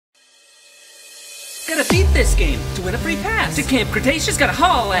Gotta beat this game to win a free pass. To Camp Cretaceous, gotta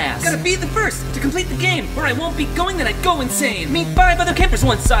haul ass. Gotta be the first to complete the game, or I won't be going, then I'd go insane. Meet 5 other campers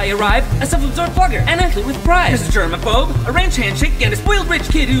once I arrive, a self-absorbed blogger, and athlete with pride. There's a germaphobe, a ranch handshake, and a spoiled rich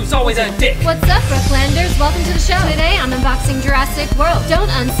kid who's always a dick. What's up, Brooklanders? Welcome to the show. Today I'm unboxing Jurassic World. Don't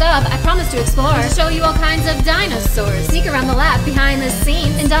unsub, I promise to explore. To show you all kinds of dinosaurs. Sneak around the lab behind the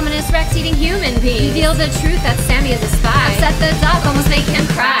scenes. Indominus Rex eating human beings. Reveal the truth that Sammy is a spy. Upset the dog, almost make him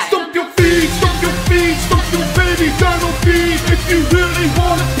cry. Stomp your feet, stomp your feet, stomp your baby dino feet. If you really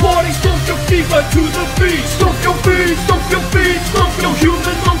wanna party, stomp your feet right to the beat. Stomp your feet, stomp your feet, stomp your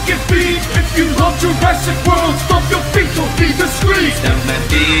human monkey feet. If you love Jurassic World, stomp your feet, don't be discreet. Stomp my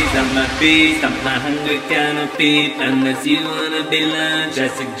feet, stomp my hungry kind of feet. Unless you wanna be lunch, I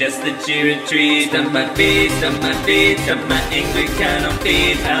suggest that you retreat. Stomp my feet, stomp my feet, stomp my angry kind of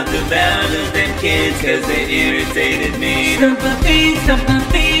feet. I'll devour them kids cause they irritated me. Stomp my feet, stomp my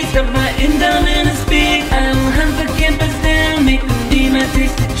feet, stomp my indominus feet. I will hunt the campers down, make them be my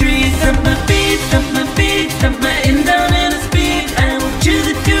tasty treats. Stomp my feet, stomp my feet, stomp my indominus feet. I will chew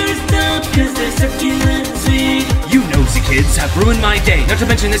the tourist up cause they're succulent and sweet. You nosy kids have ruined my day. Not to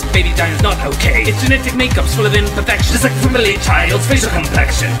mention this baby dino's not okay. Its genetic makeup's full of imperfections. It's like a familiar child's facial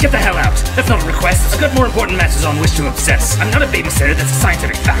complexion. Get the hell out. That's not a request. I've got more important matters on which to obsess. I'm not a babysitter, that's a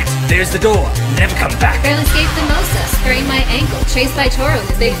scientific fact. There's the door. Never come back. Barely escaped the Mosa, sprained my ankle. Chased by Toro,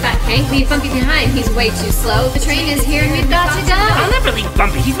 his big fat hank. Leave Bumpy behind, he's way too slow. The train is here and we've got to go. I'll never leave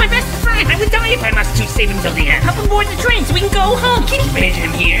Bumpy. He's my best friend. I would die if I must to save him till the end. Hop aboard the train so we can go home. Can't imagine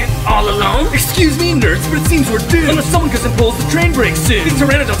him here, all alone. Excuse me, nerds, but it seems we're doomed. Unless someone goes and pulls the train brake soon. These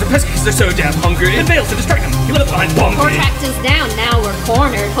pteranodons are pesky because they're so damn hungry. It fails to distract them. He left behind Bumpy. Four tracks is down, now we're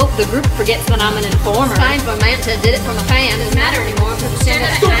cornered. Hope the group forgets that I'm an informer. Signed for Manta, did it from a fan. Doesn't matter anymore because we're standing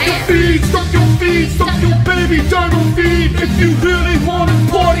at Stomp your hand. feet, stomp your feet, stomp your baby dino feet. If you really wanna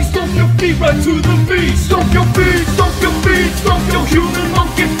party, stomp your feet right to the beat. Stomp your feet, stomp your feet, stomp your human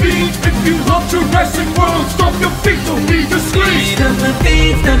monkey feet. If you love Jurassic World, stomp your feet, don't be discreet. Stomp my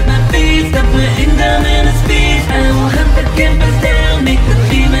feet, stomp my feet, stomp my indominus feet. I will hunt the campers down, make them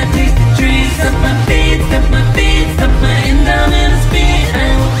be my tasty treats. Stomp my feet.